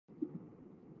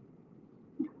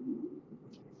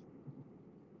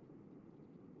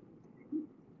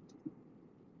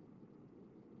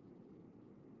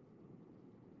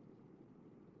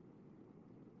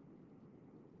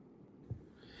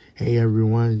Hey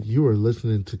everyone, you are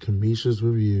listening to Kamisha's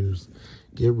Reviews.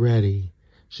 Get ready.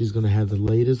 She's going to have the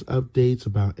latest updates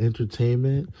about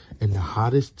entertainment and the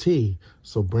hottest tea.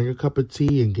 So bring a cup of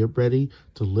tea and get ready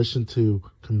to listen to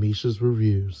Kamisha's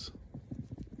Reviews.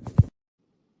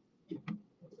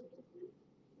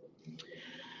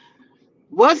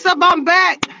 What's up? I'm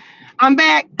back. I'm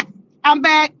back. I'm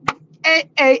back. Hey,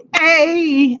 hey,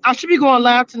 hey. I should be going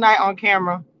live tonight on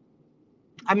camera.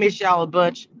 I miss y'all a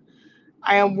bunch.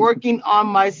 I am working on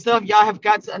myself. Y'all have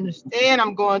got to understand.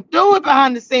 I'm going through it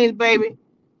behind the scenes, baby.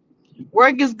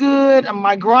 Work is good.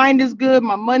 My grind is good.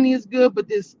 My money is good. But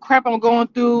this crap I'm going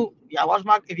through,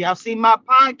 if y'all see my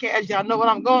podcast, y'all know what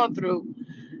I'm going through.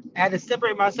 I had to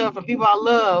separate myself from people I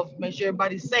love, make sure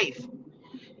everybody's safe.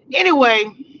 Anyway,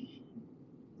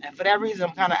 and for that reason,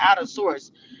 I'm kind of out of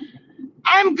sorts.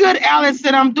 I'm good,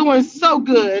 Allison. I'm doing so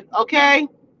good. Okay.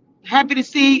 Happy to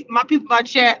see my people, my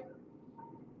chat.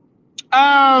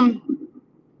 Um,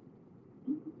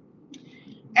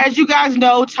 as you guys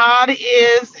know, Todd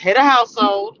is head of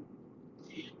household.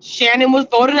 Shannon was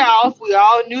voted off. We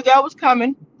all knew that was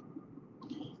coming.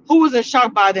 Who wasn't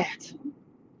shocked by that?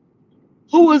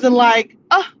 Who wasn't like,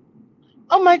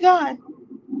 oh my God,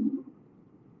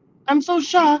 I'm so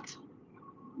shocked.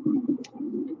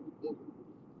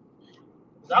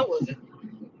 I wasn't.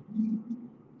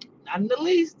 Not in the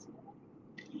least.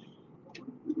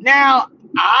 Now,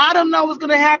 I don't know what's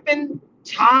gonna happen.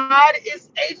 Todd is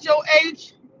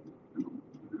HOH.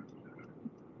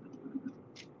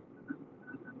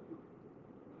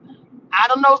 I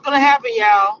don't know what's gonna happen,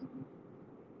 y'all.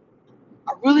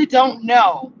 I really don't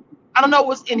know. I don't know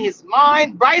what's in his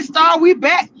mind. Bright Star, we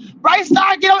back. Bright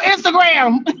Star, get on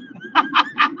Instagram.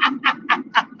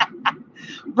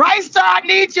 Bright Star, I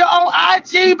need you on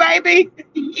IG, baby.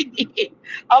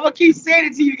 I'm gonna keep saying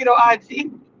it till you get on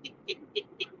IG.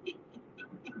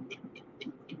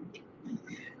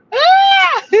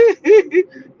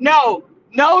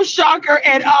 no shocker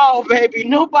at all, baby.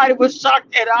 Nobody was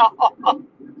shocked at all.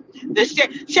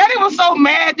 Shannon was so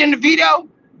mad in the video.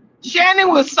 Shannon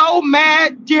was so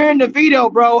mad during the video,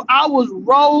 bro. I was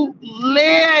rolling.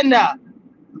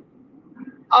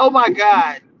 Oh my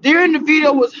God. During the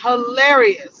video was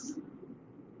hilarious.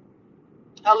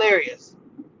 Hilarious.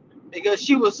 Because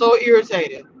she was so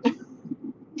irritated.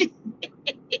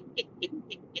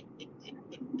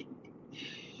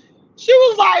 She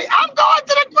was like, I'm going to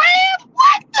the crib.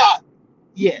 What the?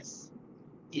 Yes.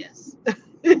 Yes.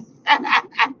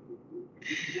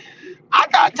 I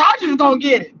thought Tasha was going to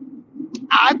get it.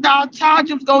 I thought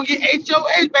Tasha was going to get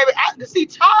HOH, baby. To see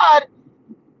Todd,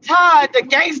 the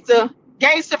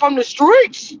gangster from the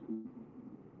streets.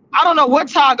 I don't know what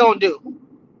Todd going to do.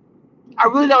 I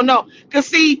really don't know. Because,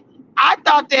 see, I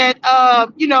thought that,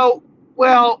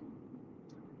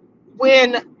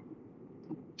 when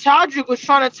Todrick was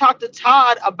trying to talk to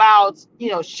Todd about,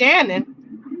 Shannon,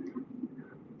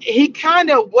 he kind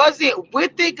of wasn't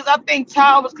with it because I think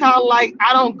Todd was kind of like,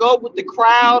 I don't go with the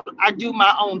crowd. I do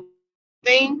my own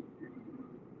thing.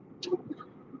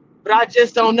 But I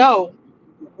just don't know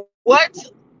what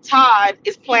Todd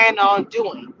is planning on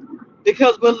doing.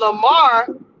 Because when Lamar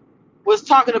was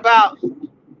talking about,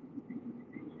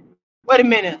 wait a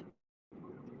minute.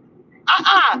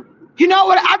 You know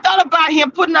what? I thought about him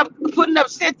putting up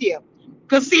Cynthia.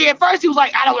 Because, see, at first he was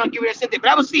like, I don't want to get rid of Cynthia. But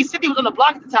I would see Cynthia was on the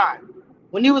block at the time.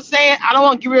 When he was saying, I don't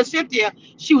want to get rid of Cynthia,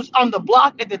 she was on the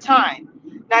block at the time.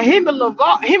 Now, him and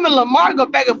Lamar go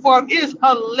back and forth. It is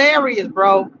hilarious,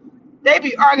 bro. They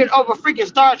be arguing over freaking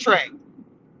Star Trek.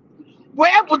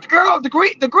 Where was the girl, the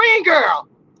green girl?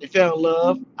 They fell in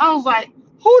love. I was like,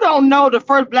 who don't know the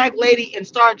first black lady in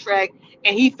Star Trek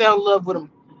and he fell in love with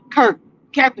him?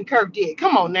 Captain Kirk did.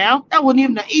 Come on now. That wasn't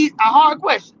even a hard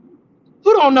question.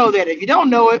 Who don't know that? If you don't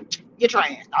know it, get your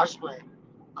ass. I'll just play.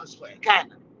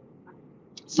 Kind of.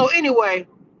 So anyway,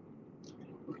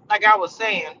 like I was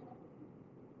saying,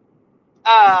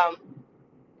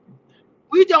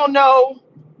 we do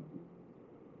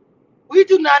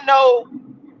not know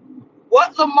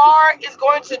what Lamar is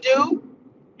going to do,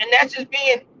 and that's just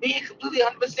being completely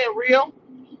 100% real.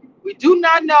 We do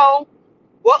not know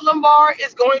what Lamar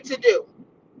is going to do.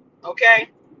 Okay?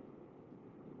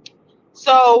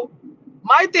 So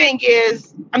my thing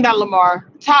is, I'm not Lamar,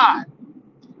 Todd.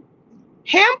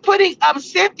 Him putting up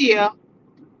Cynthia,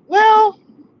 well,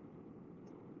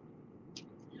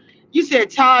 you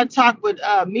said Todd talked with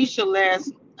Misha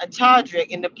last,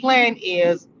 Todrick, and the plan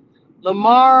is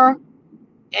Lamar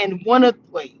and one of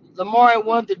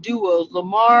the duos.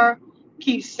 Lamar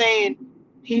keeps saying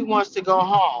he wants to go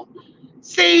home.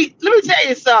 See, let me tell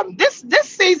you something. This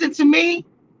season to me,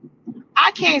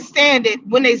 I can't stand it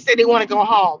when they say they want to go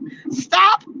home.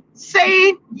 Stop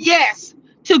saying yes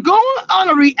to going on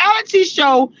a reality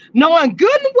show knowing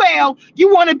good and well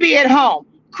you want to be at home.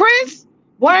 Chris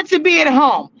wanted to be at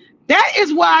home. That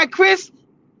is why Chris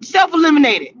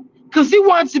self-eliminated, because he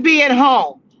wants to be at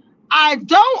home. I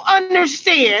don't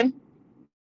understand.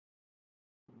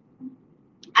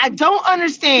 I don't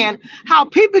understand how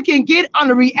people can get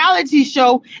on a reality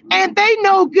show and they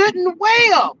know good and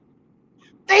well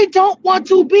they don't want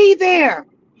to be there.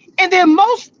 And then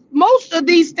most of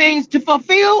these things to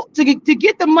fulfill to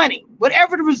get the money,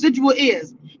 whatever the residual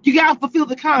is, you gotta fulfill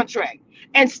the contract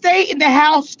and stay in the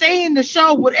house, stay in the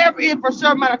show, whatever it is for a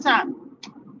certain amount of time.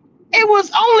 It was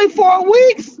only 4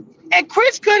 weeks, and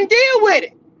Chris couldn't deal with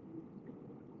it.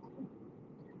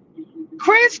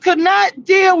 Chris could not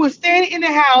deal with staying in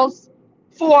the house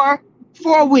for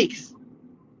 4 weeks.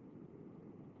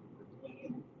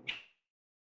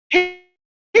 He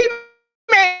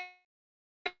made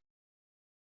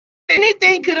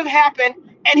anything could have happened,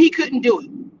 and he couldn't do it.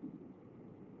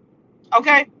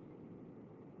 Okay.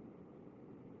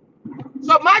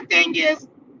 So my thing is,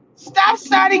 stop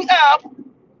signing up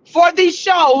for these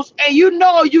shows and you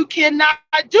know you cannot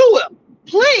do it.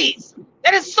 Please.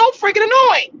 That is so freaking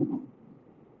annoying.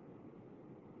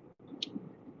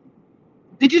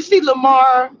 Did you see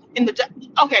Lamar in the?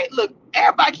 Okay, look,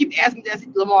 everybody keep asking me that.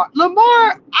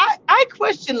 Lamar, I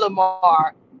question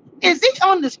Lamar. Is he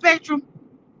on the spectrum?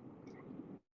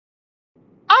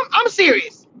 I'm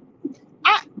serious.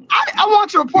 I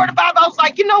want to report about it. I was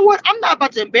like, you know what? I'm not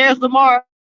about to embarrass Lamar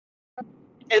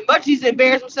as much as he's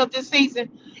embarrassed himself this season.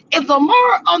 If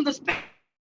Lamar on the spectrum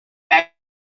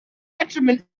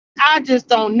and I just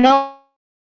don't know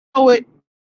it,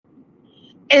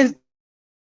 is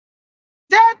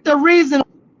that the reason?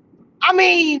 I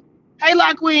mean, hey,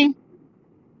 La Queen,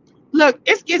 look,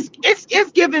 it's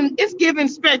giving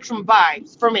spectrum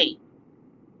vibes for me.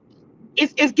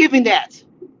 It's giving that.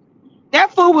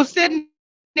 That fool was sitting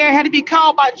there, had to be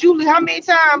called by Julie how many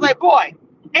times? Like, boy,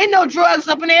 ain't no drugs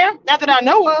up in there, not that I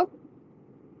know of.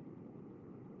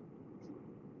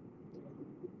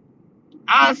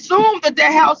 I assume that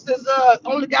house is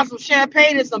only got some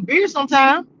champagne and some beer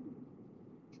sometime.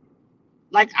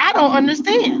 Like, I don't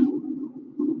understand.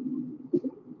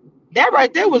 That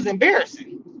right there was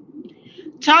embarrassing.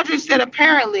 Tawdry said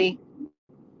apparently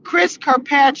Chris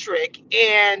Kirkpatrick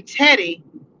and Teddy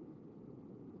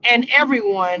and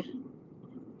everyone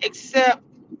except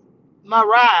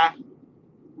Mariah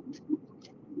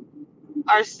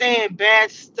are saying bad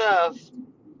stuff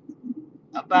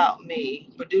about me.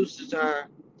 Producers are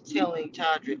telling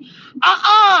Tawdry.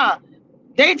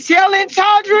 They telling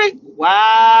Tawdry?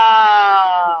 Wow.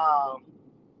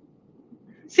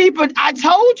 See, but I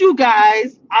told you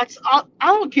guys, I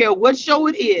don't care what show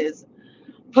it is.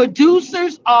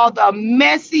 Producers are the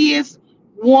messiest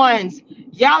ones.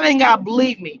 Y'all ain't got to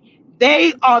believe me.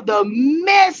 They are the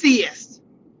messiest.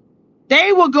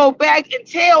 They will go back and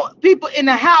tell people in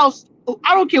the house,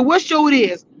 I don't care what show it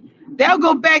is, they'll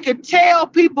go back and tell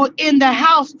people in the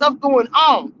house stuff going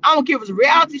on. I don't care if it's a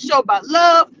reality show about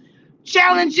love,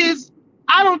 challenges.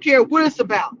 I don't care what it's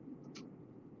about.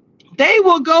 They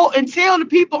will go and tell the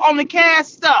people on the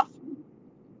cast stuff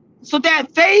so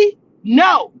that they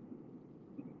know.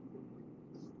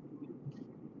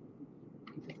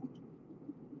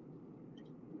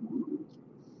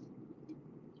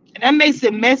 And that makes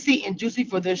it messy and juicy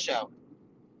for this show.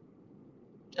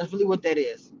 That's really what that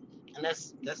is. And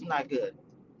that's not good.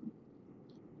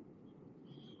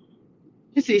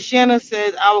 You see, Shanna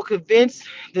says, I will convince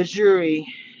the jury.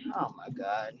 Oh my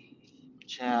God.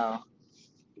 Child.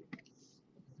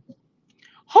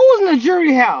 Who's in the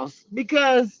jury house?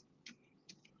 Because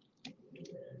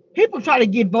people try to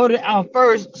get voted out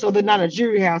first so they're not in a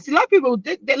jury house. See, a lot of people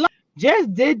they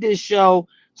just did this show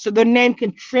so their name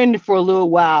can trend for a little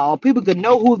while. People could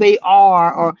know who they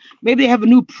are, or maybe they have a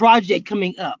new project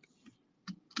coming up.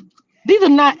 These are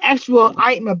not actual,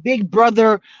 I am a big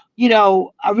brother,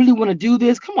 I really want to do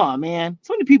this. Come on, man.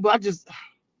 So many people, it's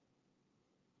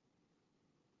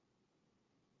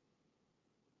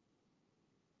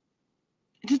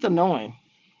just annoying.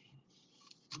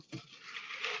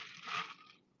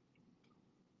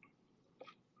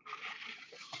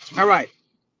 All right.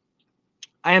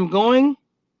 I am going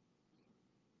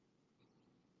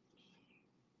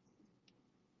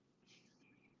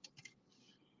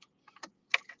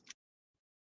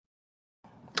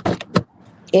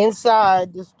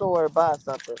inside the store to buy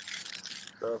something.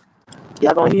 So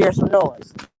y'all gonna hear some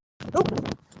noise. Oop.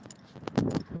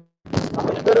 I'm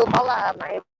in the middle of my live and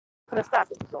I ain't gonna stop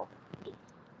it. So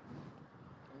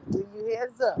give you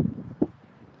heads up.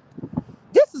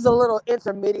 This This is a little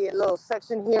intermediate little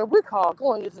section here we call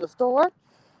going into the store.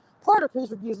 Part of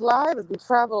Peace Reviews Live as we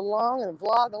travel along and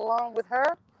vlog along with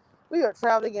her. We are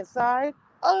traveling inside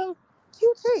of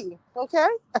QT, okay?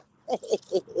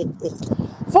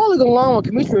 Following along with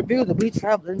Commission Reviews as we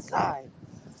travel inside.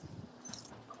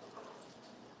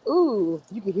 Ooh,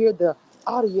 you can hear the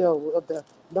audio of the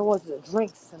noise of the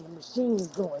drinks and the machines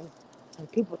going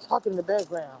and people talking in the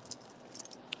background.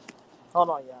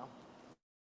 Hold on, y'all.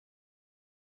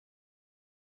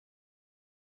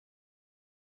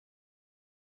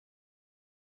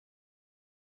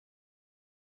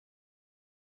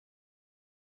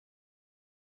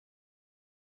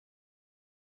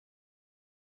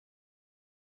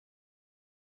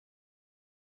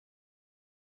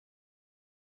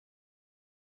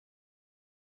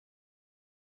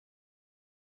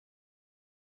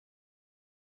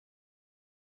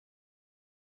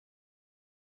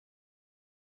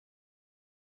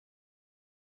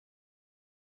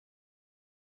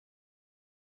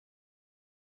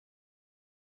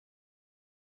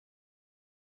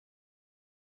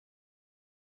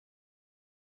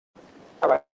 All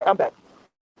right, I'm back.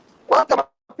 Welcome,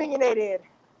 opinionated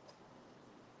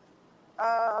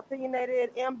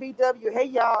MBW. Hey,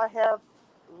 y'all, I have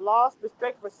lost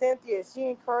respect for Cynthia. She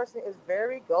in person is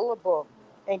very gullible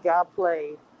and got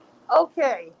played.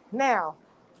 Okay, now,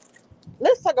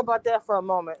 let's talk about that for a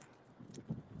moment.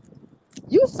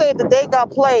 You said that they got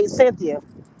played, Cynthia.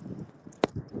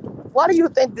 Why do you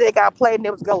think they got played and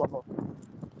it was gullible?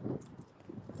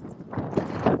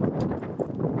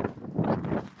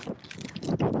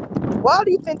 Why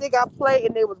do you think they got played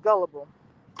and they was gullible?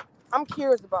 I'm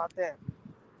curious about that.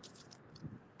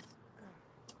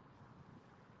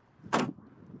 All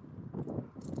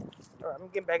right, I'm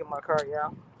getting back in my car,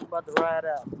 y'all. I'm about to ride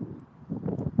out.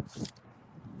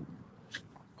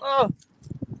 Oh.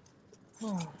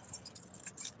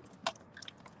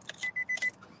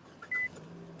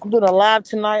 I'm doing a live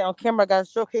tonight on camera. I got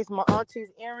to showcase my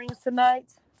auntie's earrings tonight.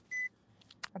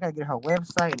 I got to get her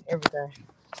website and everything.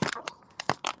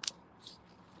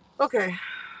 Okay,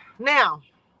 now,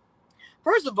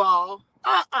 first of all,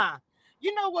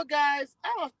 you know what, guys?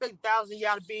 I don't expect thousands of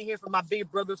y'all to be here for my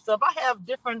Big Brother stuff. I have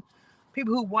different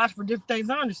people who watch for different things.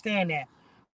 I understand that.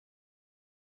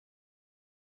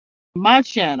 My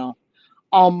channel,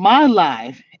 on my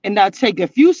live, and I'll take a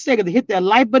few seconds to hit that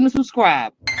like button and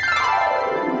subscribe.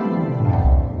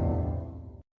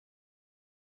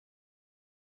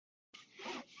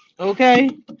 Okay?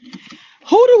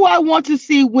 Who do I want to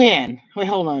see win? Wait,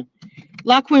 hold on.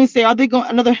 La Queen say, are they going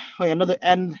another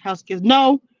and house kids?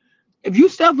 No. If you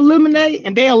self-eliminate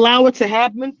and they allow it to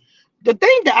happen, the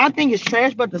thing that I think is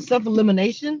trash about the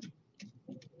self-elimination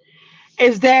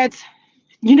is that,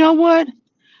 you know what?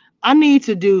 I need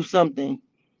to do something.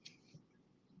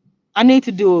 I need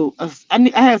to do I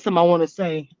have something I want to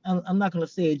say. I'm not going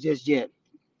to say it just yet.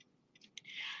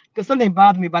 Because something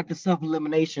bothered me about the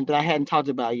self-elimination that I hadn't talked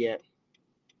about yet.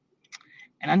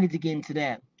 And I need to get into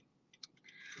that.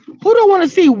 Who don't want to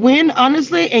see win,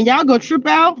 honestly, and y'all gonna trip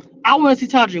out? I want to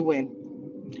see Tadri win.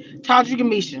 Tadri and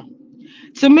Misha.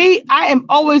 To me, I am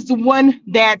always the one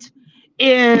that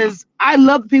is, I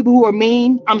love the people who are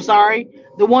mean. I'm sorry.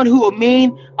 The one who are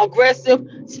mean, aggressive,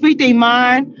 speak their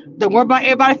mind, don't worry about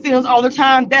everybody's feelings all the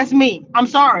time. That's me. I'm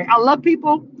sorry. I love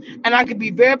people and I can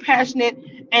be very passionate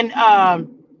and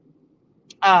um,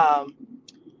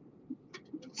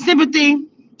 sympathy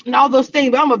and all those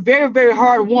things. But I'm a very, very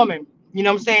hard woman. You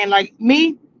know what I'm saying? Like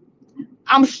me,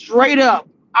 I'm straight up.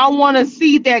 I want to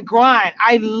see that grind.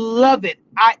 I love it.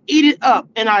 I eat it up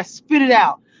and I spit it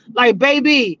out. Like,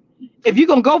 baby, if you're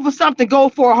going to go for something, go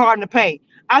for it hard in the paint.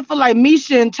 I feel like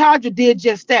Misha and Tadra did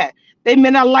just that. They may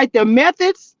not like their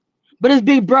methods, but it's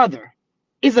Big Brother.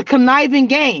 It's a conniving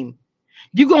game.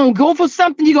 You're going to go for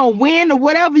something, you're going to win or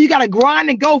whatever, you got to grind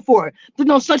and go for it. There's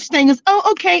no such thing as, oh,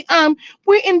 okay,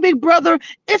 we're in Big Brother.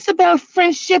 It's about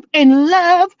friendship and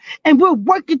love, and we're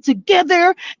working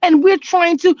together, and we're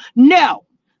trying to, no,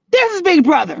 this is Big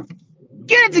Brother.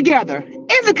 Get it together.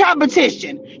 It's a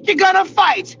competition. You're going to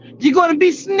fight. You're going to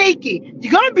be sneaky.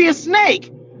 You're going to be a snake.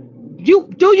 Do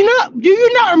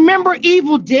you not remember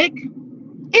Evil Dick?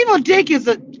 Evil Dick is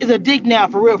a dick now,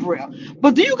 for real, for real.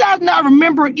 But do you guys not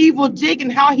remember Evil Dick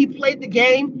and how he played the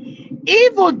game?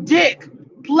 Evil Dick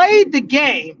played the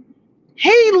game.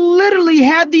 He literally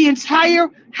had the entire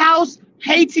house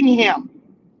hating him.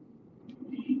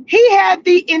 He had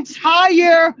the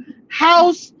entire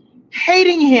house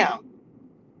hating him.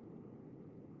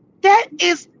 That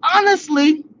is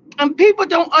honestly, and people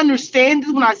don't understand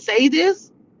this when I say this.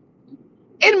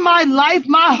 In my life,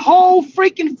 my whole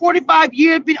freaking 45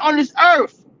 years being on this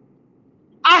earth,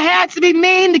 I had to be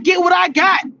mean to get what I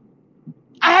got.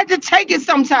 I had to take it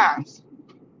sometimes.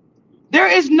 There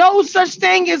is no such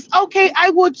thing as, okay,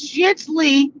 I will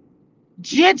gently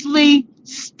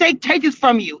take this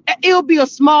from you. It'll be a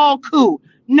small coup.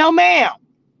 No, ma'am.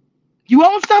 You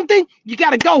want something? You got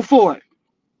to go for it.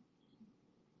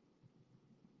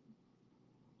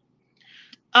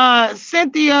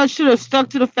 Cynthia should have stuck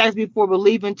to the facts before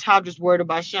believing Todrick's word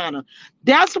about Shauna.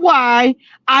 That's why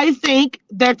I think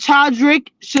that Todrick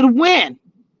should win.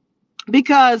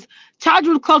 Because Todrick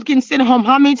was close to getting sent home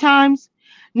how many times?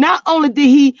 Not only did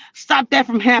he stop that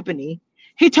from happening,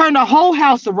 he turned the whole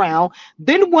house around,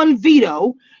 then won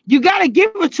veto. You got to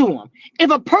give it to him.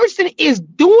 If a person is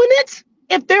doing it,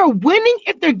 if they're winning,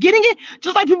 if they're getting it,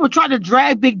 just like people try to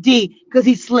drag Big D because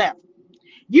he slept.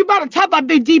 You about to talk about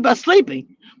Big D by sleeping,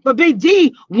 but Big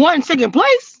D won second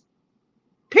place.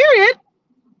 Period.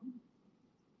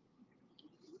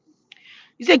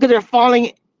 You say because they're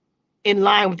falling in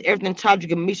line with everything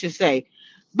Todrick and Misha say.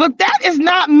 But that is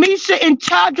not Misha and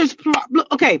Todrick's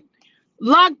okay.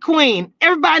 Lock Queen,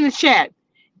 everybody in the chat.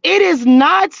 It is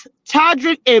not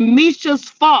Todrick and Misha's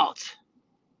fault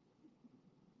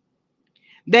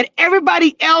that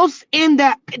everybody else in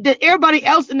the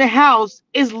house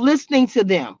is listening to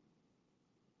them.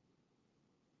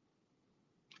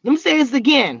 Let me say this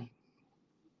again.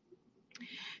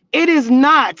 It is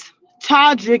not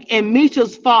Todrick and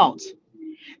Misha's fault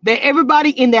that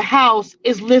everybody in the house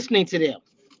is listening to them.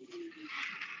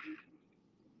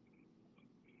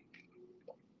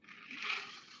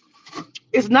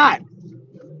 It's not.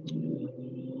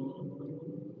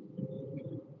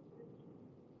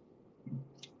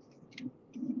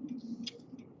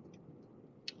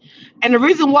 And the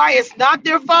reason why it's not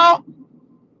their fault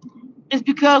is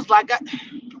because, oh my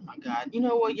God, you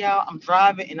know what, y'all? I'm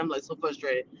driving and I'm like so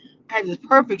frustrated. I had this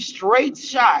perfect straight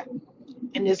shot,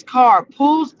 and this car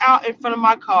pulls out in front of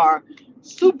my car,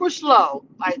 super slow,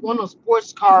 like one of those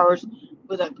sports cars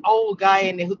with an old guy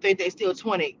in there who think they still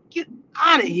 20. Get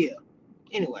out of here.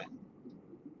 Anyway,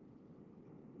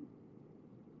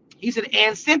 he said,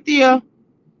 and Cynthia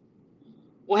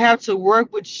will have to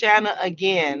work with Shanna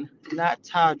again, not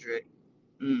Todrick.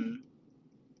 You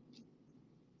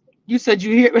said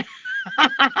you hear me?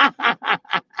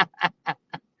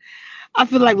 I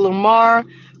feel like Lamar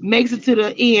makes it to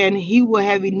the end, he will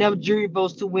have enough jury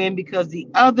votes to win because the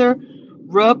other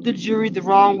rubbed the jury the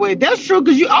wrong way. That's true,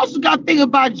 because you also got to think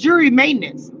about jury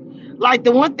maintenance. Like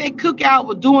the one thing Cookout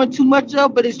was doing too much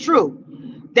of, but it's true.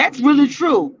 That's really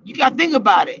true. You got to think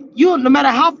about it. You, no matter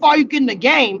how far you get in the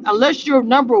game, unless you're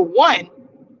number one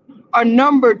or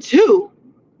number two,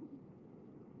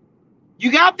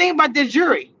 you got to think about the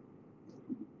jury.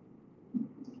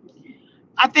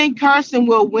 I think Carson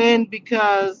will win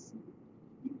because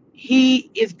he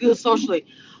is good socially.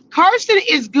 Carson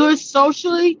is good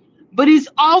socially, but he's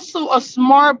also a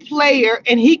smart player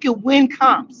and he can win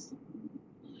comps.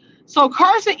 So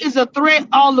Carson is a threat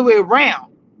all the way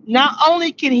around. Not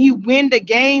only can he win the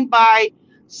game by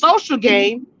social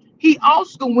game, he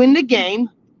also can win the game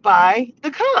by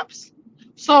the comps.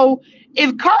 So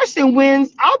if Carson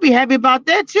wins, I'll be happy about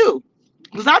that too,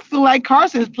 because I feel like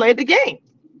Carson's played the game.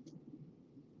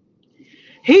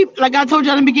 He, like I told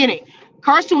you in the beginning,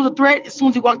 Carson was a threat as soon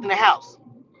as he walked in the house.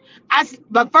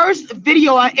 The first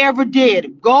video I ever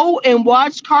did, go and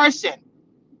watch Carson.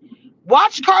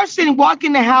 Watch Carson walk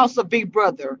in the house of Big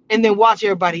Brother and then watch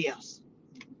everybody else.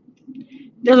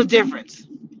 There's a difference.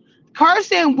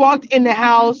 Carson walked in the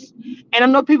house, and I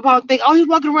know people probably think, oh, he's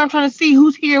walking around trying to see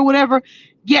who's here, whatever.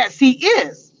 Yes, he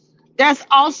is. That's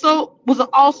also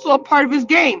a part of his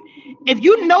game. If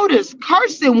you notice,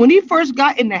 Carson, when he first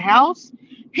got in the house,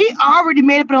 he already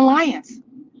made up an alliance.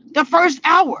 The first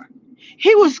hour,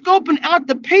 he was scoping out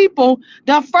the people.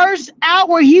 The first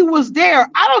hour he was there,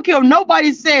 I don't care if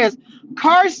nobody says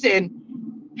Carson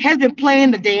has been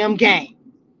playing the damn game.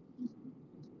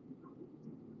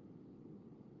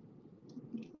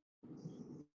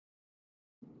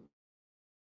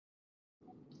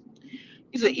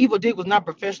 He said Evil Dick was not a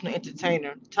professional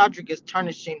entertainer. Todrick is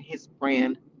tarnishing his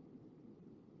brand.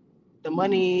 The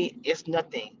money is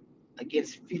nothing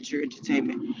against future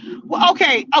entertainment. Well,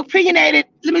 okay, opinionated.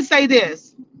 Let me say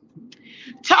this.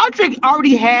 Todrick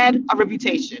already had a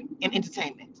reputation in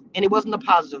entertainment, and it wasn't a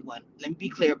positive one. Let me be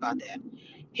clear about that.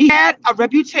 He had a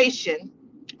reputation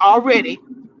already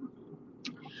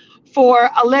for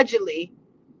allegedly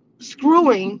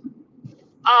screwing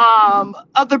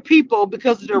other people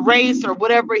because of their race or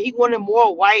whatever. He wanted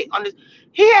more white on this.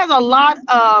 He has a lot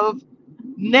of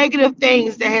negative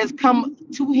things that has come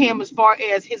to him as far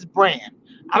as his brand.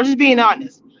 I'm just being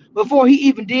honest. Before he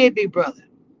even did Big Brother,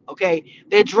 Okay,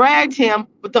 they dragged him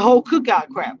with the whole cookout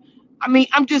crap. I mean,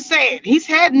 I'm just saying he's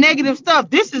had negative stuff.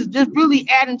 This is just really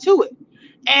adding to it.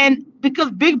 And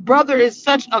because Big Brother is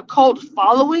such a cult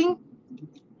following,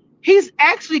 he's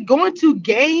actually going to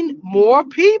gain more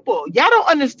people. Y'all don't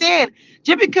understand.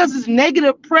 Just because it's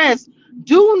negative press,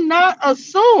 do not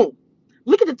assume.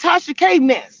 Look at the Tasha K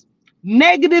mess.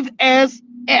 Negative as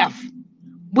F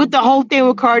with the whole thing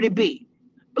with Cardi B.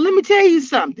 But let me tell you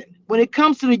something. When it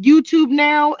comes to the YouTube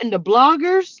now and the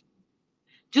bloggers,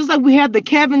 just like we have the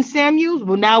Kevin Samuels,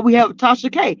 well, now we have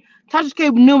Tasha K. Tasha K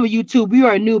knew about YouTube. We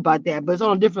already knew about that, but it's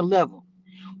on a different level.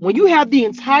 When you have the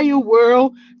entire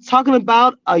world talking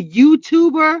about a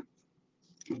YouTuber,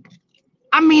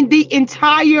 I mean, the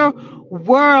entire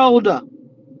world.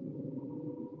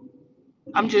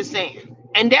 I'm just saying.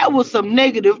 And that was some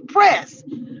negative press.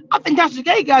 I think Tasha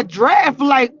K got dragged for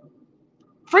like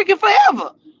freaking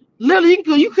forever. Literally,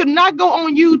 you could not go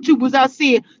on YouTube without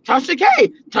seeing Tasha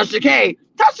K, Tasha K,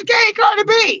 Tasha K, Cardi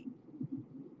B.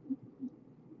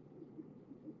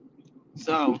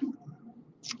 So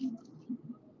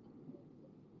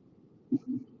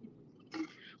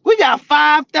we got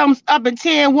 5 thumbs up and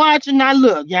 10 watching. Now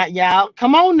look, y'all,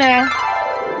 come on now.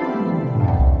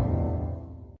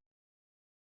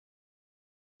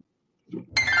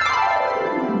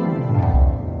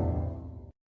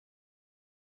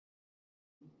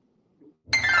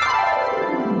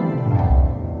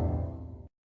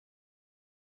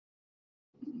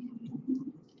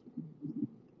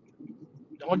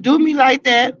 Don't do me like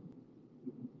that.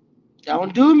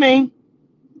 Don't do me.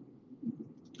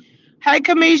 Hey,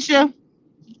 Kamisha.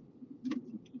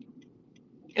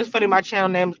 It's funny, my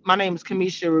name is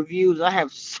Kamisha Reviews. I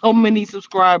have so many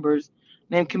subscribers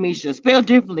named Kamisha. Spelled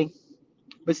differently,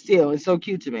 but still, it's so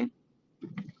cute to me.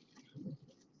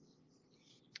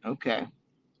 Okay.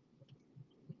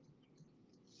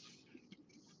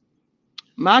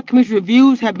 My Kamisha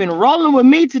Reviews have been rolling with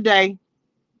me today.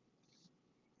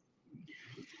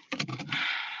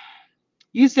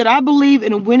 You said, I believe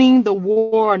in winning the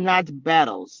war, not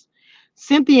battles.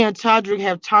 Cynthia and Todrick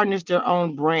have tarnished their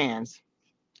own brands.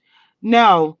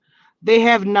 No, they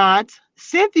have not.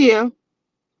 Cynthia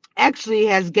actually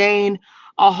has gained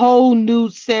a whole new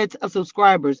set of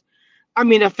subscribers. I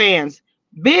mean, of fans.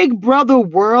 Big Brother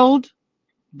World,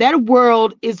 that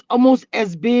world is almost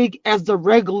as big as the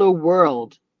regular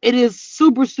world. It is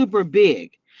super, super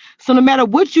big. So no matter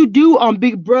what you do on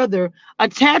Big Brother,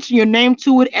 attaching your name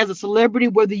to it as a celebrity,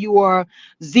 whether you are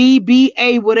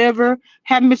ZBA, whatever,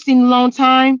 haven't been seen in a long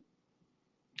time,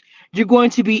 you're going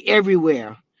to be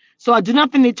everywhere. So I do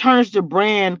not think they tarnish the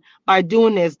brand by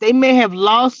doing this. They may have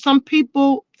lost some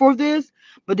people for this,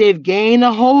 but they've gained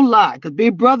a whole lot because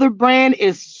Big Brother brand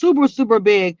is super, super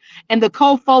big and the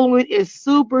cult following is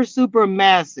super, super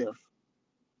massive.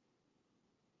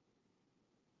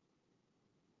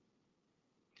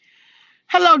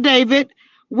 Hello, David.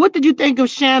 What did you think of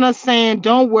Shanna saying,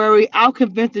 don't worry, I'll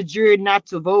convince the jury not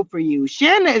to vote for you?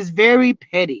 Shanna is very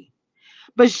petty,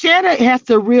 but Shanna has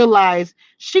to realize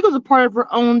she was a part of her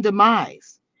own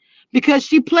demise because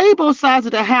she played both sides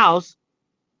of the house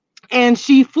and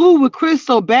she flew with Chris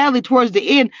so badly towards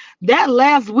the end. That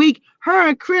last week, her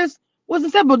and Chris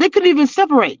wasn't separate. They couldn't even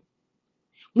separate.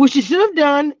 What she should have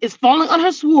done is falling on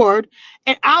her sword,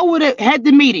 and I would have had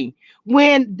the meeting.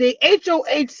 When the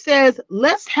HOH says,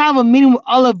 let's have a meeting with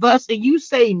all of us, and you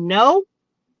say no,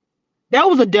 that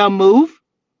was a dumb move.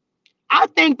 I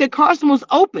think that Carson was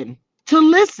open to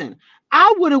listen.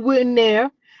 I would have went in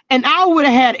there, and I would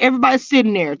have had everybody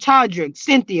sitting there, Todrick,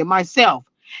 Cynthia, myself.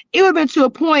 It would have been to a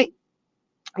point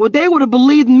where they would have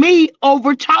believed me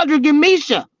over Todrick and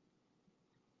Misha.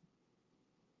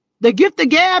 The gift of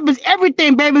gab is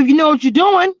everything, baby, if you know what you're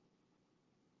doing.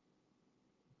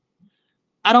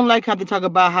 I don't like how they talk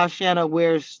about how Shanna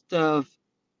wears stuff.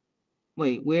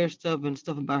 Wait, wears stuff and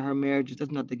stuff about her marriages.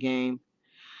 That's not the game.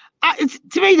 It's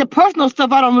to me the personal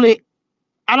stuff. I don't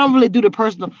really do the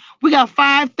personal. We got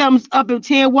 5 thumbs up and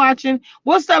 10 watching.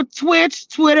 What's up, Twitch,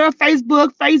 Twitter,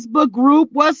 Facebook group?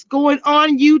 What's going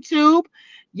on, YouTube?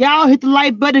 Y'all hit the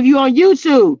like button if you on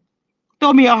YouTube.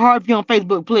 Throw me a heart if you on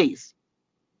Facebook, please.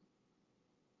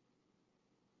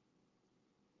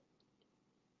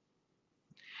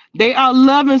 They are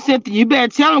loving Cynthia. You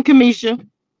better tell them, Kamisha.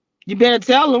 You better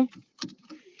tell them,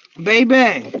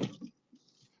 baby.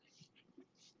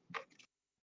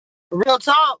 Real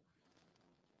talk.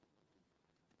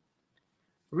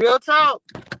 Real talk.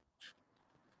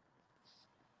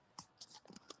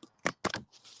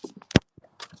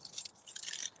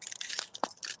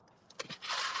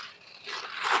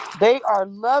 They are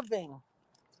loving.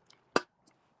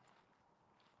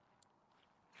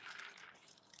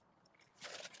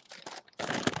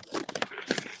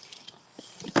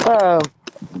 Uh,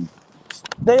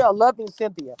 they are loving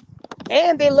Cynthia,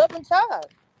 and they loving Todd.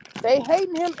 They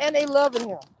hating him and they loving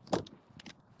him.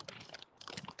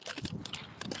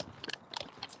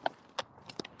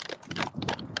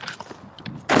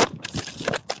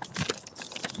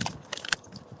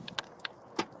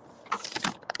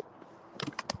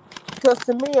 Because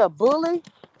to me, a bully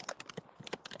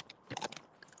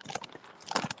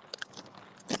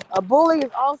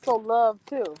is also loved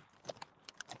too.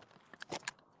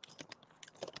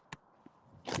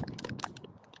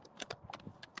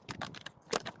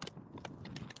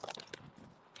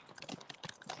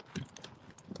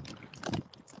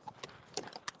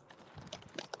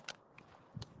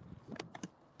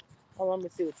 Oh, let me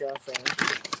see what y'all saying.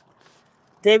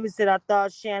 David said, I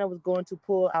thought Shannon was going to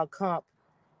pull out comp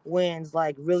wins,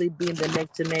 like really being the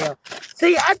next Janelle.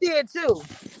 See, I did too.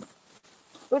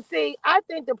 But see, I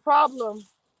think the problem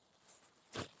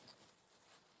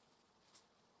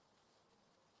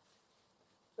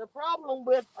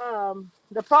with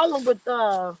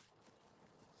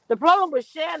the problem with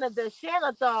Shannon that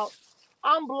Shannon thought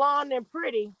I'm blonde and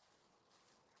pretty.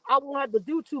 I won't have to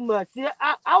do too much. See,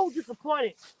 I was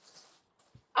disappointed.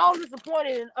 I was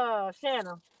disappointed in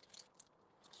Shannon.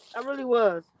 I really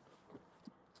was.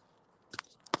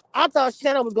 I thought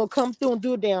Shannon was gonna come through and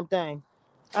do a damn thing.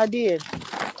 I did.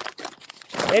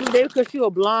 Maybe because she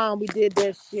was blonde, we did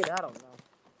that shit. I don't know.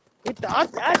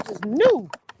 I just knew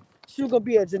she was gonna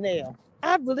be a Janelle.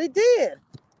 I really did.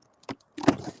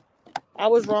 I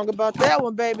was wrong about that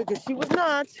one, baby, because she was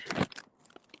not.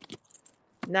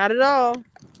 Not at all.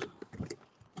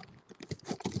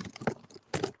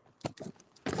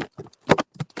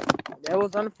 That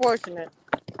was unfortunate.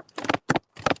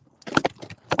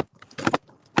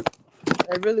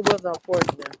 It really was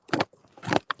unfortunate.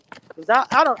 Cause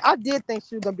I did think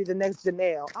she was gonna be the next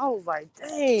Janelle. I was like,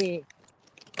 dang,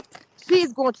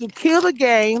 she's going to kill the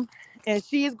game, and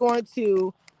she's going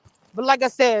to. But like I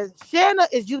said, Shanna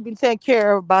is usually being taken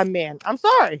care of by men. I'm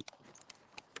sorry.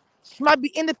 She might be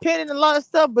independent in a lot of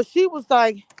stuff, but she was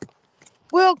like,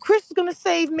 well, Chris is gonna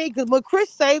save me. Because when Chris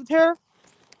saved her,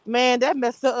 man, that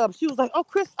messed her up. She was like, oh,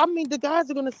 Chris, I mean, the guys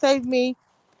are gonna save me.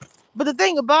 But the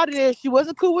thing about it is, she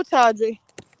wasn't cool with Tadri.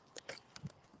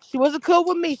 She wasn't cool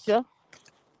with Misha.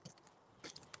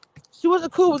 She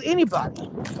wasn't cool with anybody.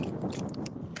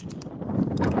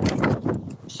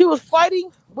 She was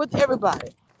fighting with everybody,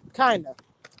 kind of.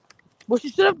 What she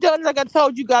should have done, like I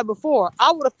told you guys before,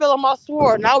 I would have fell on my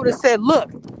sword and I would have said,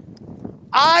 look,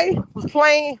 I was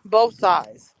playing both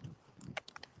sides.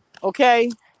 Okay?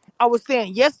 I was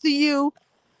saying yes to you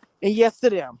and yes to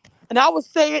them. And I would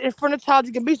say it in front of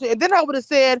Tadri and Misha. And then I would have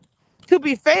said, to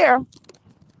be fair,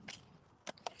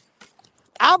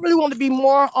 I really want to be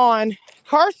more on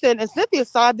Carson and Cynthia's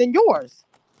side than yours.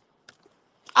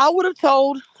 I would have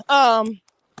told Tadri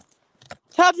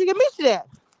and Misha that.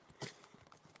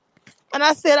 And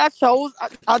I said I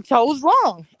chose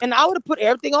wrong. And I would have put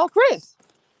everything on Chris.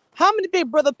 How many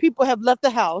Big Brother people have left the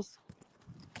house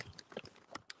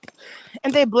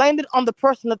and they blamed it on the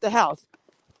person at the house?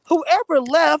 Whoever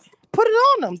left, put it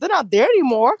on them. They're not there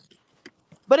anymore.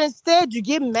 But instead, you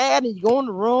get mad and you go in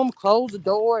the room, close the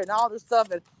door, and all this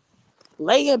stuff, and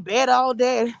lay in bed all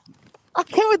day. I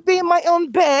can't be in my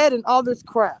own bed and all this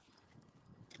crap.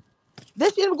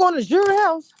 This shit was going to your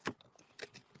house,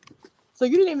 so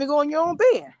you didn't even go in your own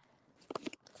bed.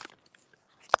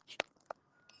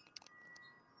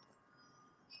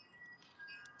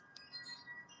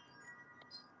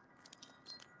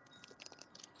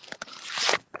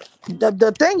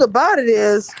 The thing about it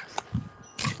is,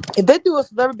 if they do a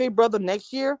Celebrity Big Brother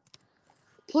next year,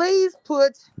 please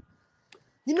put,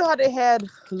 you know how they had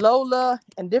Lola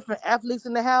and different athletes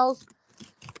in the house?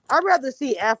 I'd rather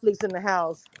see athletes in the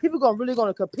house. People really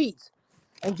gonna compete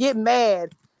and get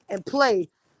mad and play.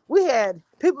 We had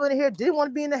people in here didn't want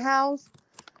to be in the house,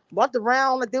 walked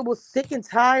around like they were sick and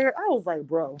tired. I was like,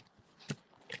 bro,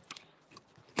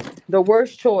 the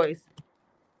worst choice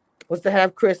was to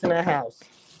have Chris in the house.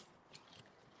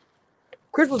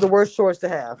 Chris was the worst choice to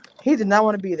have. He did not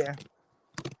want to be there.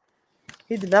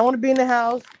 He did not want to be in the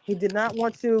house. He did not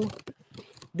want to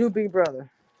do Big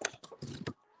Brother.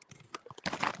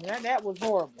 That was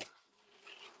horrible.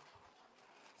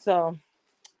 So,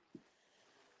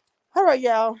 all right,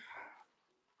 y'all.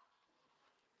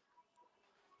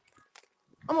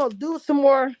 I'm gonna do some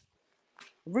more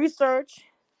research.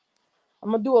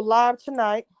 I'm gonna do a live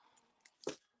tonight.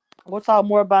 We'll talk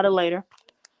more about it later.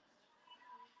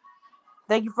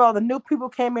 Thank you for all the new people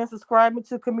who came in subscribing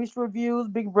to Kamisha Reviews,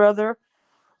 Big Brother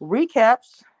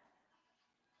recaps.